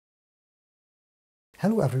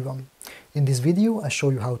Hello everyone! In this video I show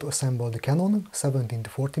you how to assemble the Canon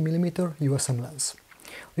 17-40mm USM lens.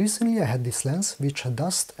 Recently I had this lens which had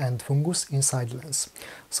dust and fungus inside the lens,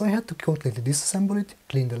 so I had to completely disassemble it,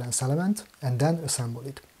 clean the lens element and then assemble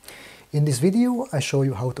it. In this video I show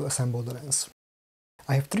you how to assemble the lens.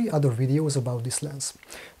 I have 3 other videos about this lens.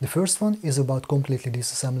 The first one is about completely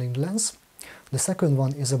disassembling the lens. The second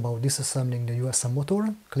one is about disassembling the USM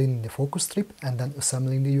motor, cleaning the focus strip and then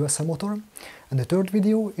assembling the USM motor. And the third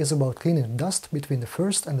video is about cleaning the dust between the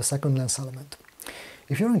first and the second lens element.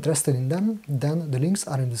 If you're interested in them, then the links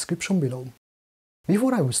are in the description below.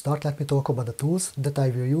 Before I will start, let me talk about the tools that I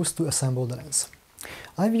will use to assemble the lens.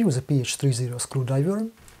 I will use a PH30 screwdriver,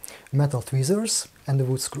 metal tweezers and a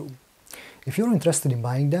wood screw. If you're interested in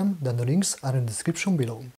buying them, then the links are in the description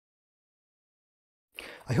below.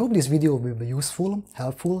 I hope this video will be useful,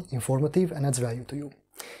 helpful, informative and adds value to you.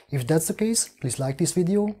 If that's the case, please like this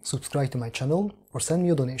video, subscribe to my channel or send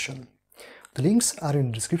me a donation. The links are in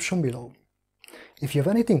the description below. If you have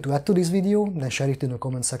anything to add to this video, then share it in the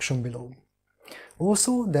comment section below.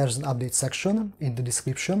 Also, there's an update section in the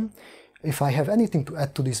description. If I have anything to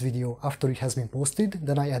add to this video after it has been posted,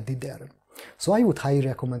 then I add it there. So I would highly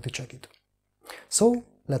recommend to check it. So,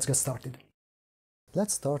 let's get started.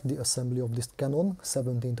 Let's start the assembly of this Canon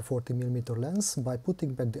 17-40mm lens by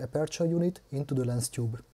putting back the aperture unit into the lens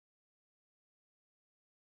tube.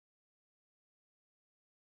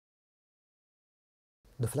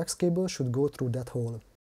 The flex cable should go through that hole.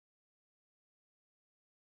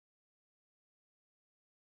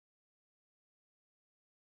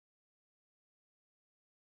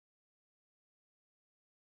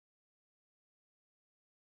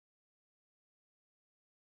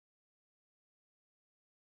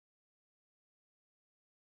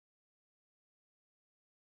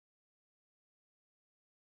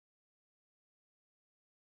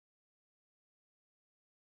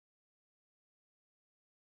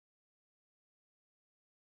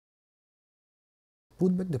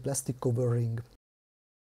 Put back the plastic cover ring.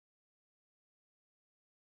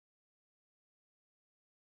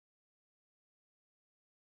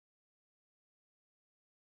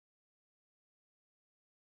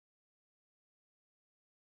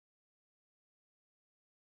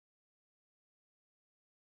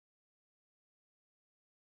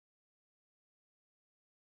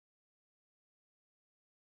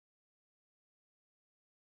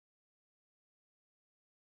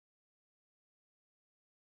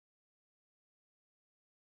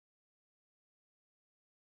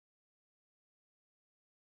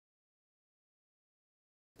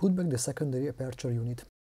 Put back the secondary aperture unit.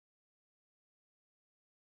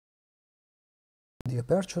 The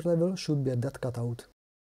aperture level should be at that cutout.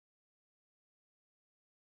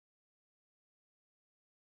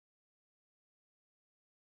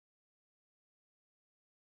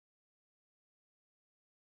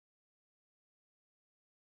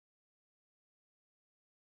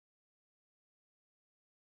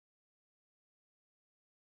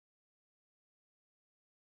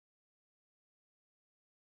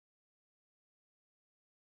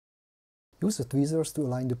 Use the tweezers to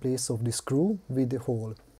align the place of the screw with the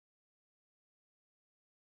hole.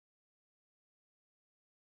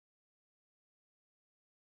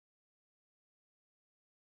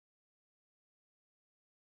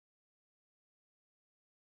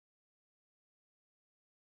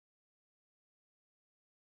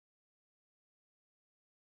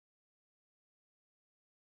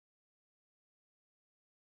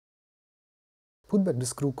 Put back the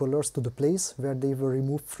screw collars to the place where they were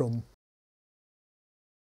removed from.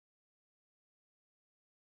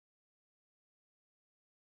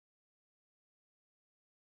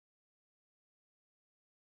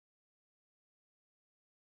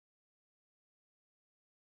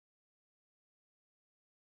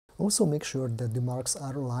 Also make sure that the marks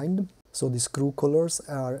are aligned, so the screw collars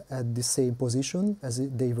are at the same position as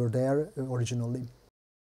they were there originally.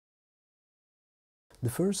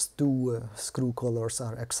 The first 2 screw collars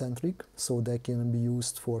are eccentric, so they can be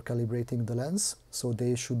used for calibrating the lens, so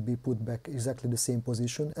they should be put back exactly the same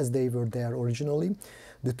position as they were there originally.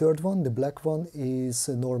 The third one, the black one, is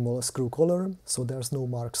a normal screw collar, so there's no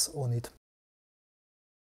marks on it.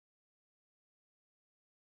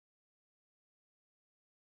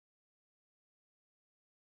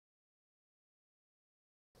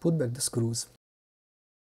 Put back the screws.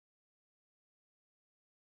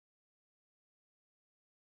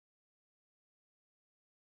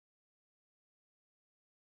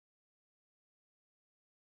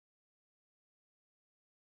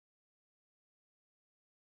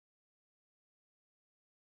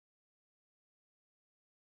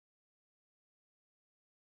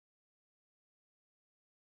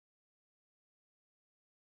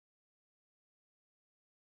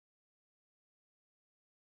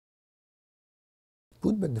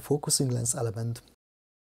 Put back the focusing lens element.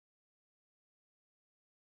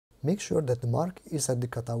 Make sure that the mark is at the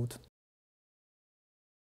cutout.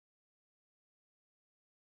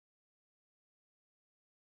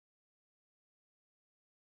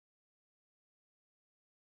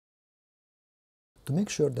 To make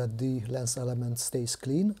sure that the lens element stays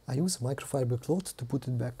clean, I use a microfiber cloth to put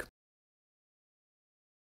it back.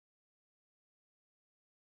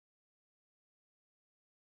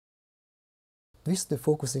 Twist the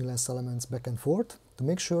focusing lens elements back and forth to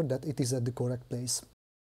make sure that it is at the correct place.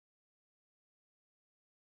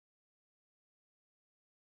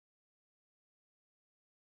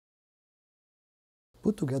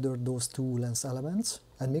 Put together those two lens elements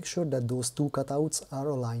and make sure that those two cutouts are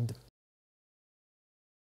aligned.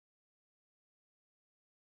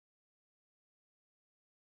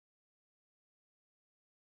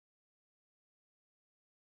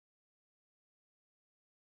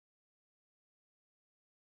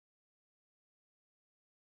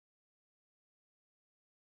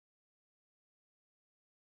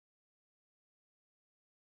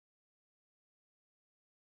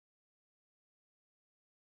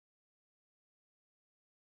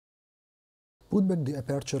 Put back the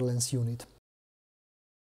aperture lens unit.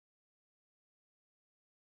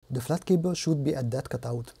 The flat cable should be at that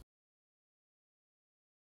cutout.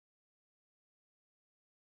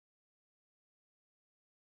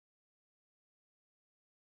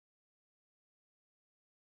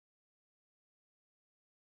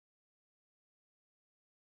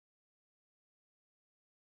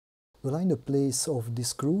 Align the place of the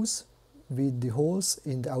screws with the holes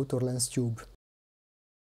in the outer lens tube.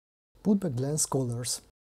 Put back lens collars.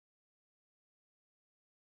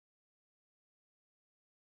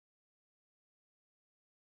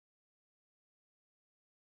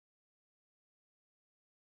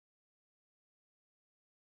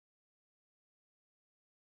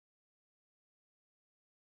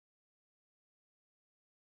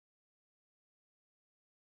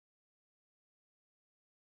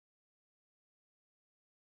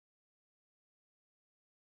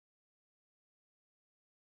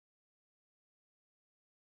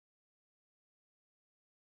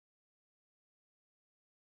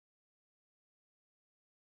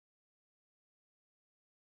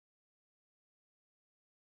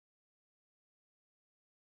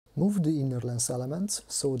 Move the inner lens elements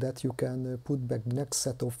so that you can put back the next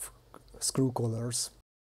set of screw collars.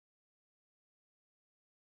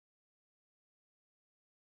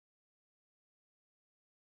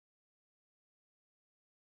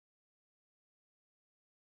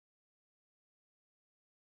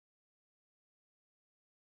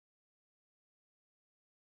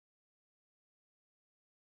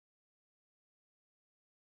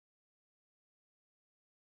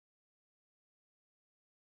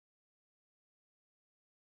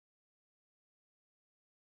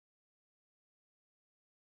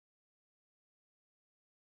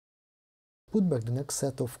 Put back the next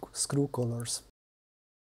set of screw collars.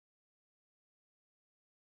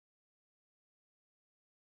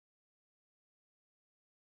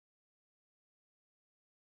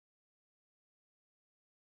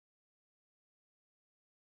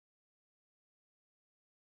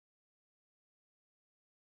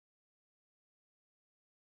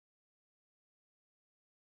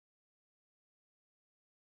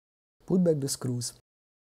 Put back the screws.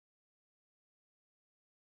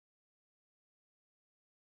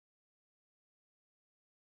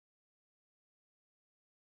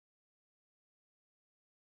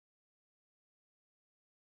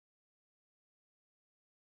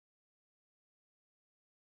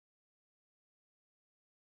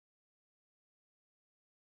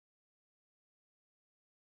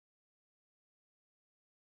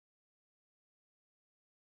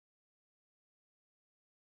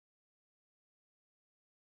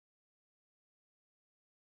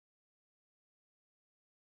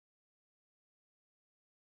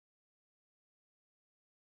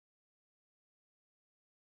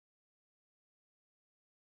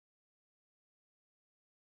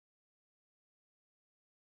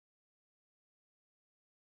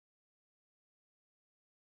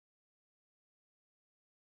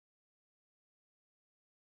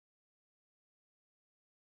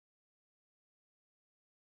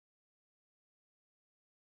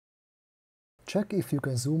 Check if you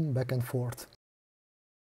can zoom back and forth.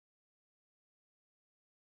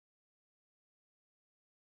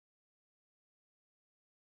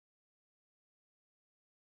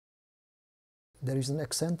 There is an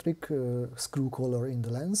eccentric screw collar in the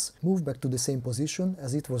lens. Move back to the same position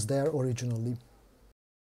as it was there originally.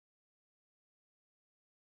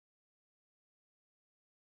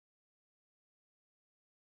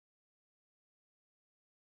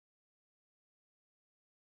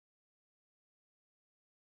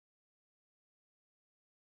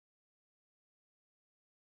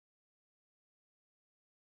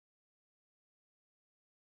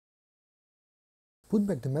 Put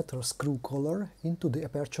back the metal screw collar into the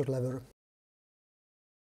aperture lever.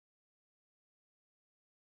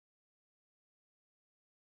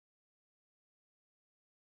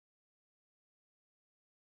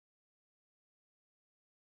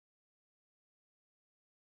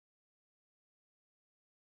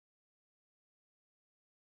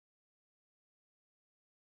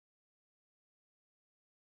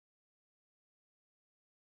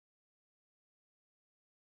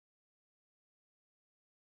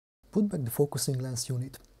 Put back the focusing lens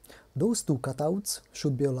unit. Those two cutouts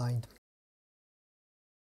should be aligned.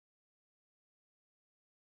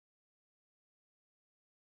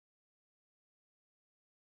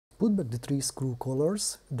 Put back the 3 screw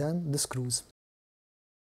collars, then the screws.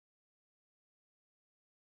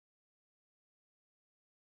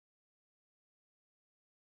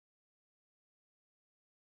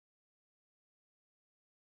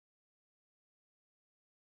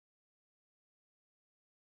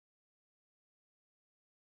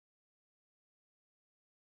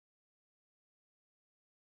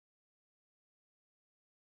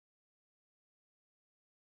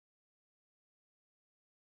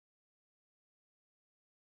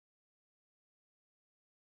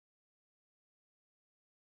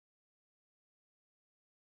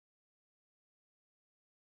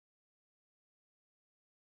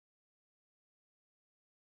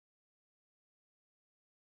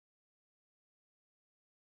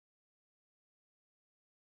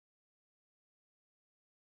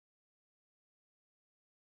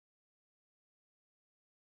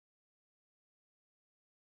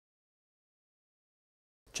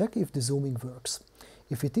 Check if the zooming works.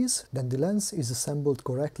 If it is, then the lens is assembled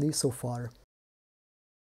correctly so far.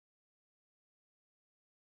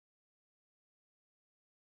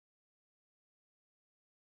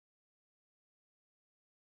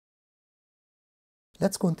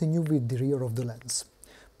 Let's continue with the rear of the lens.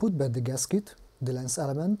 Put back the gasket, the lens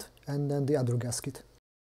element, and then the other gasket.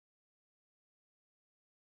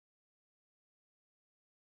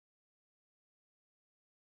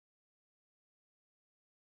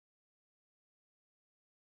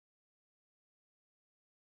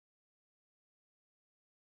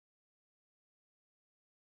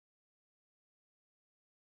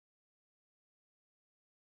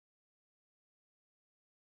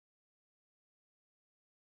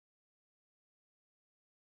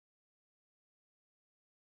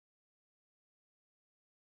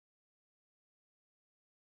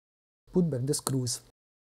 Put back the screws.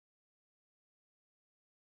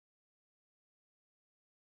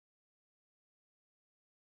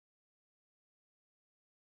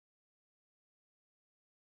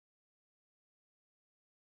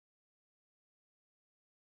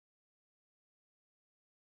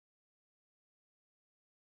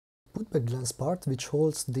 Put back the lens part which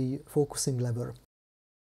holds the focusing lever.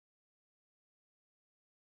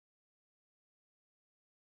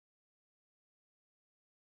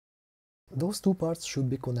 Those two parts should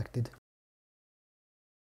be connected.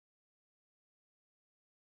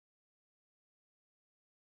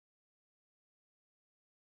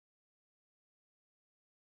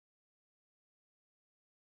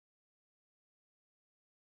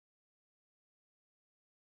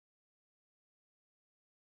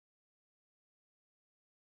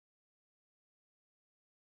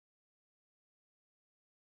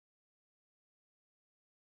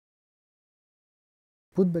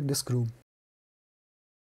 Put back the screw.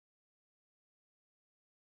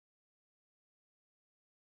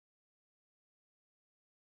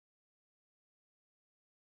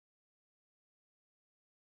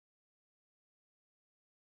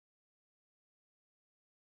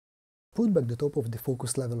 Put back the top of the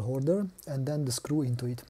focus level holder and then the screw into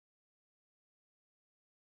it.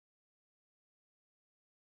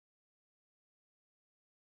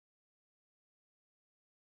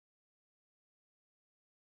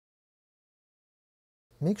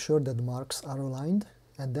 Make sure that the marks are aligned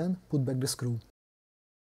and then put back the screw.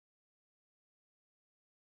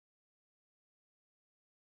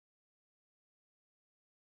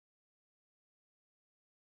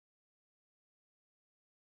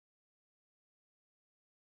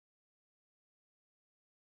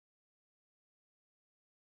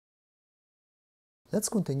 Let's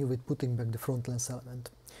continue with putting back the front lens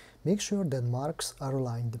element. Make sure that marks are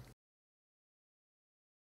aligned.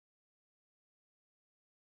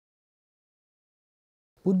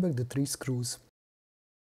 Put back the 3 screws.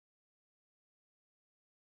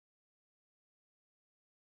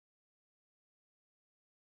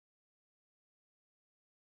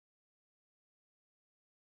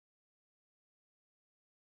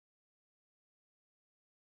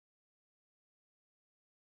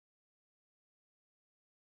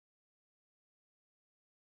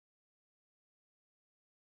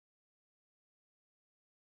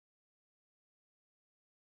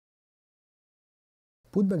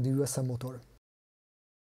 Put back the USM motor.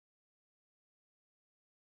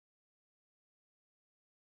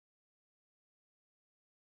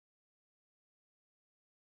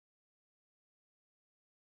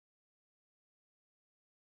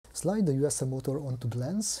 Slide the USM motor onto the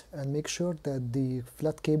lens and make sure that the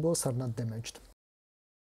flat cables are not damaged.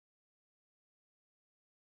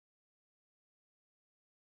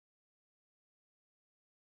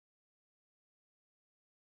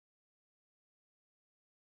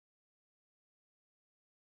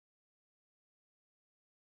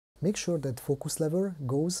 Make sure that focus lever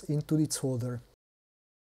goes into its holder.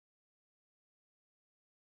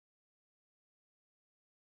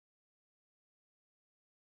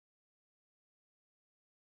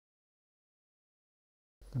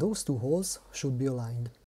 Those two holes should be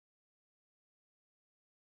aligned.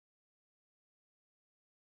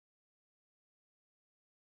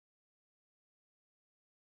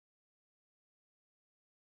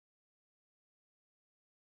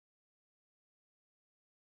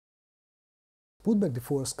 Put back the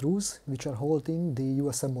 4 screws which are holding the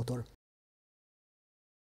USM motor.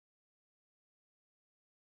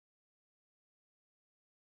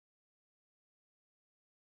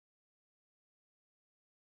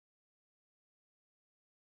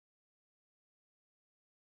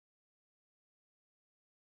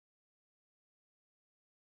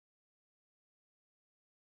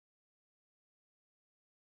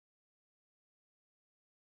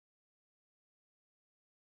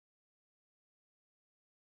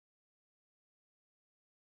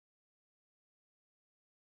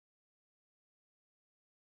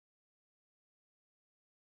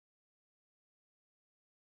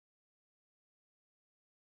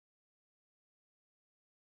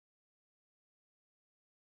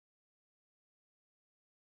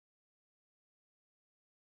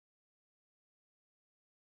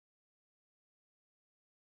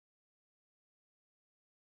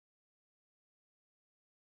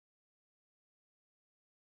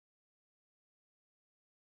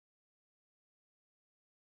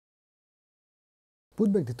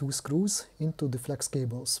 Put back the 2 screws into the flex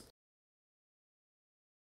cables.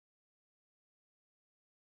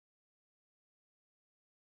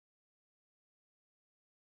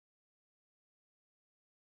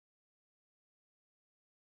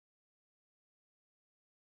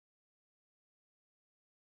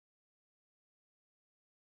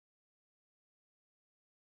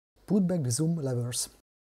 Put back the zoom levers.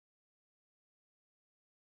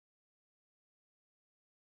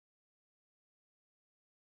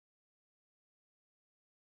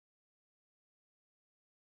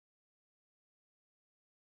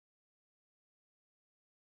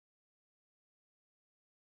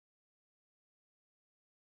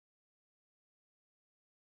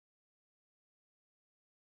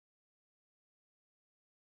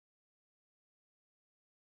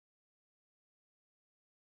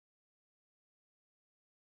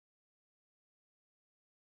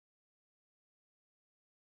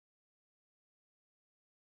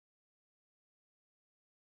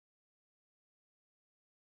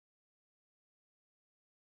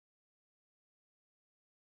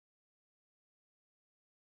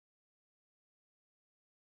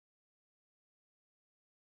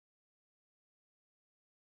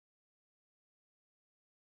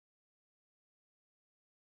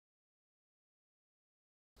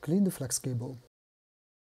 Clean the flex cable.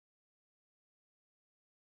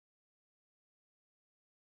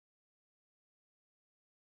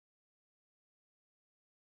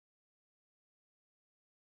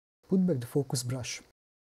 Put back the focus brush.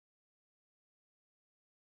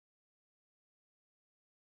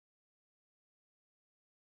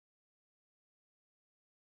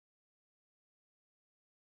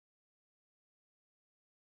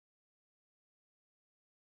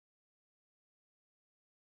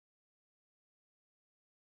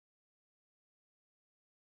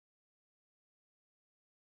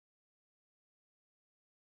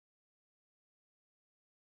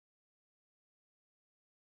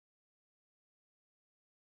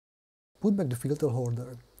 Put back the filter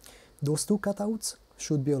holder. Those 2 cutouts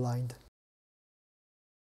should be aligned.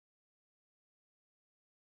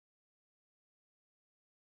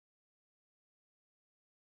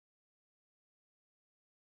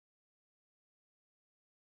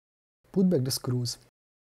 Put back the screws.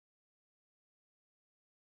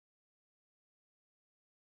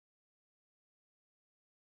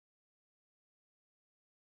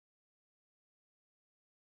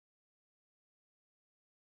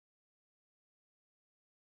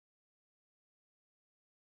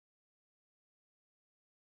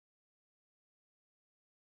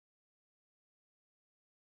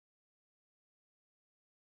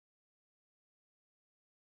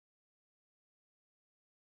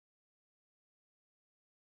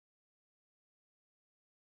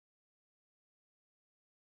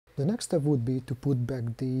 The next step would be to put back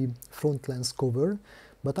the front lens cover,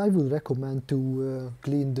 but I would recommend to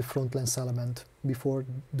clean the front lens element before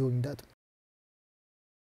doing that.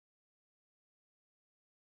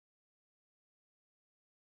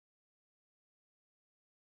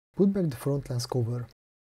 Put back the front lens cover.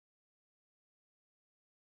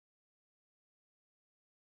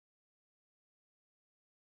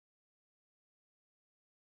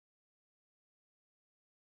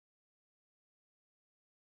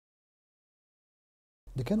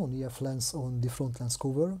 The Canon EF lens on the front lens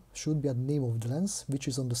cover should be at the name of the lens, which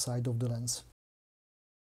is on the side of the lens.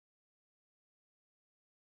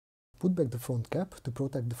 Put back the front cap to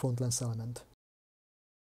protect the front lens element.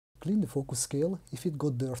 Clean the focus scale if it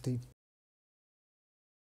got dirty.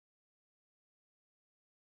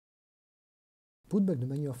 Put back the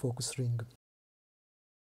manual focus ring.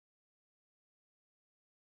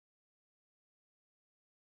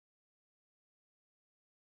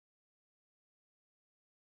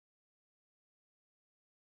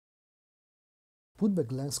 Put back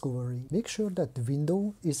the lens covering. Make sure that the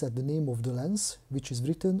window is at the name of the lens, which is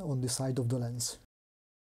written on the side of the lens.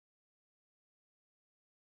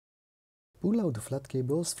 Pull out the flat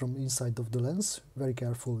cables from inside of the lens very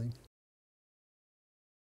carefully.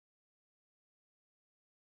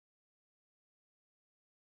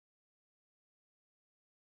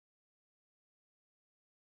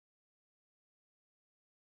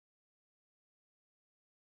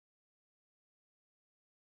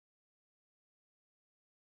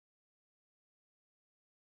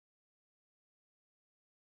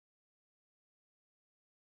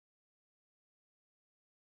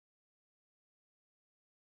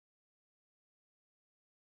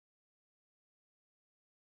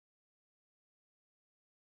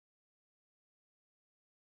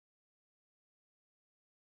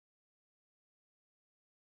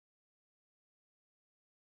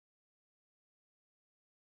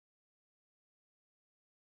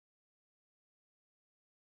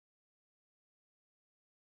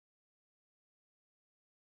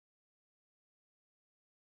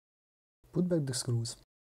 Put back the screws.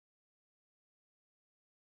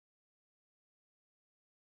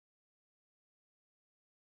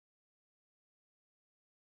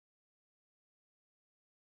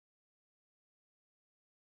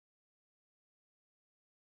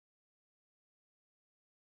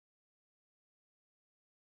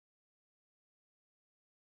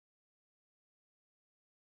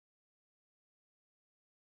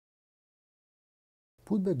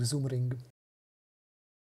 Put back the zoom ring.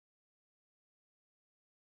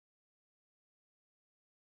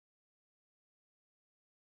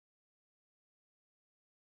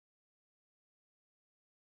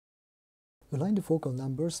 Align the focal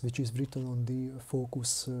numbers, which is written on the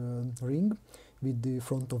focus ring, with the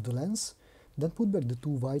front of the lens. Then put back the two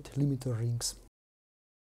white limiter rings.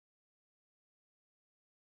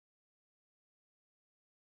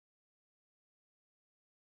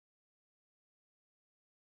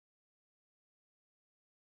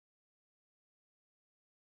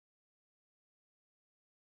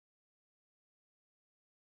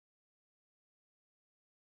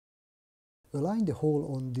 Align the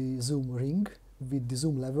hole on the zoom ring with the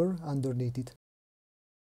zoom lever underneath it.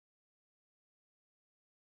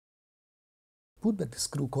 Put back the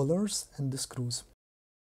screw collars and the screws.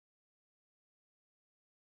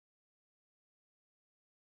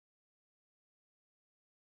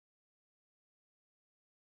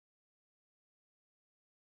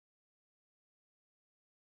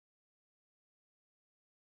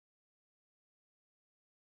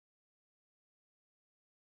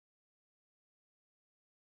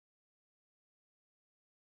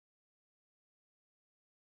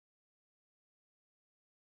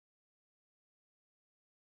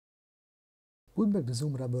 Put back the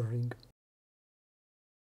zoom rubber ring.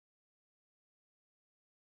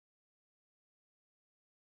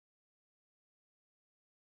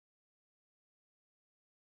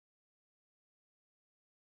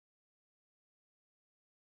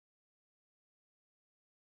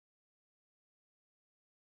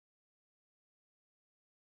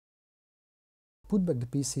 Put back the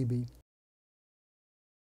PCB.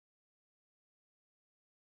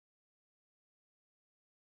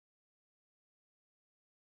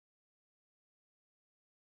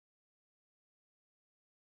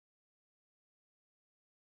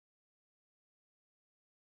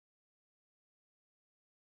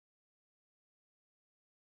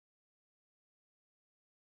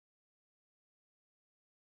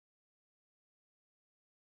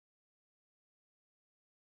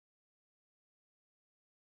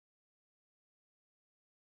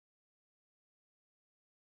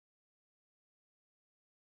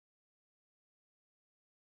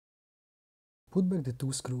 Put back the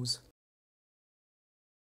two screws.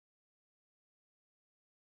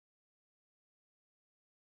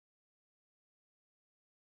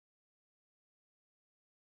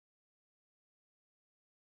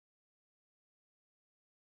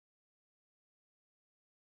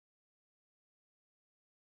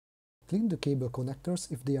 Clean the cable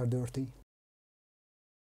connectors if they are dirty.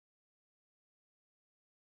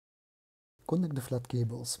 Connect the flat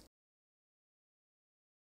cables.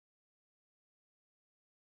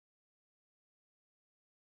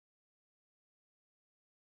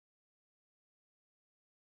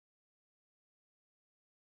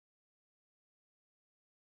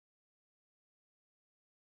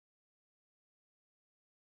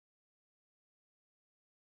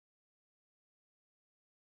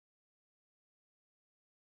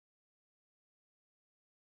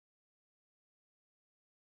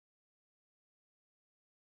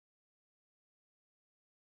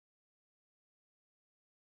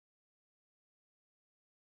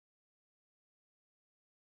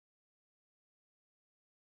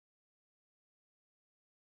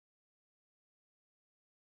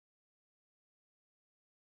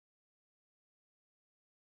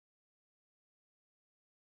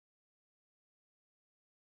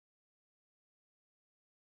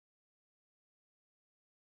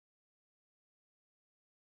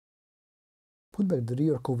 Put back the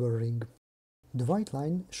rear cover ring. The white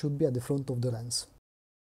line should be at the front of the lens.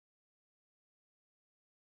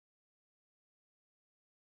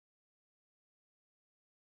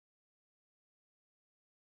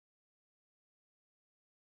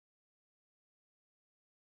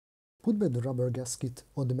 Put back the rubber gasket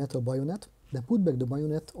on the metal bayonet, then put back the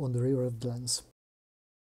bayonet on the rear of the lens.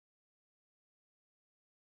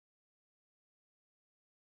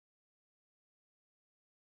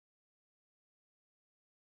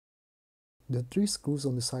 The 3 screws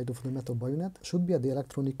on the side of the metal bayonet should be at the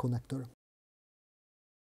electronic connector.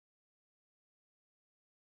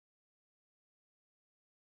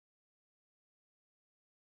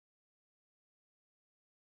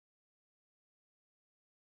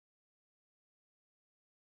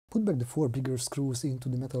 Put back the 4 bigger screws into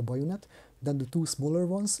the metal bayonet, then the 2 smaller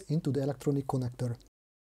ones into the electronic connector.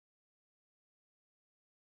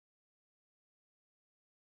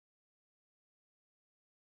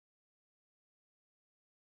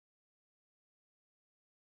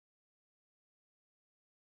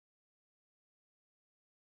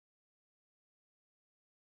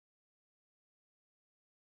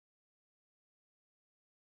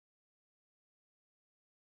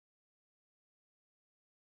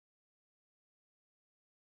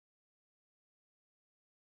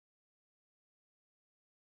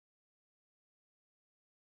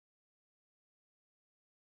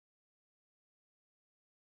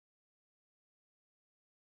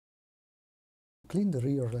 Clean the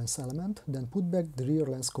rear lens element, then put back the rear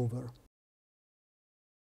lens cover.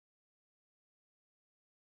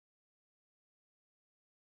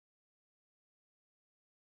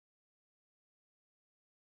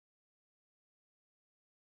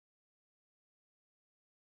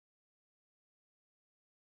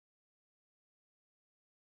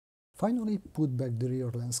 Finally, put back the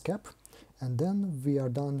rear lens cap, and then we are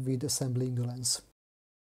done with assembling the lens.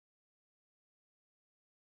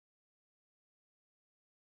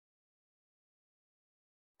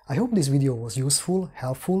 I hope this video was useful,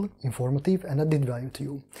 helpful, informative and added value to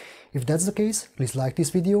you. If that's the case, please like this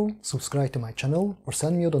video, subscribe to my channel or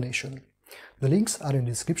send me a donation. The links are in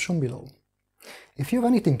the description below. If you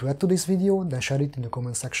have anything to add to this video, then share it in the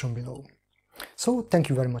comment section below. So, thank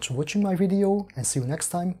you very much for watching my video and see you next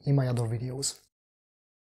time in my other videos.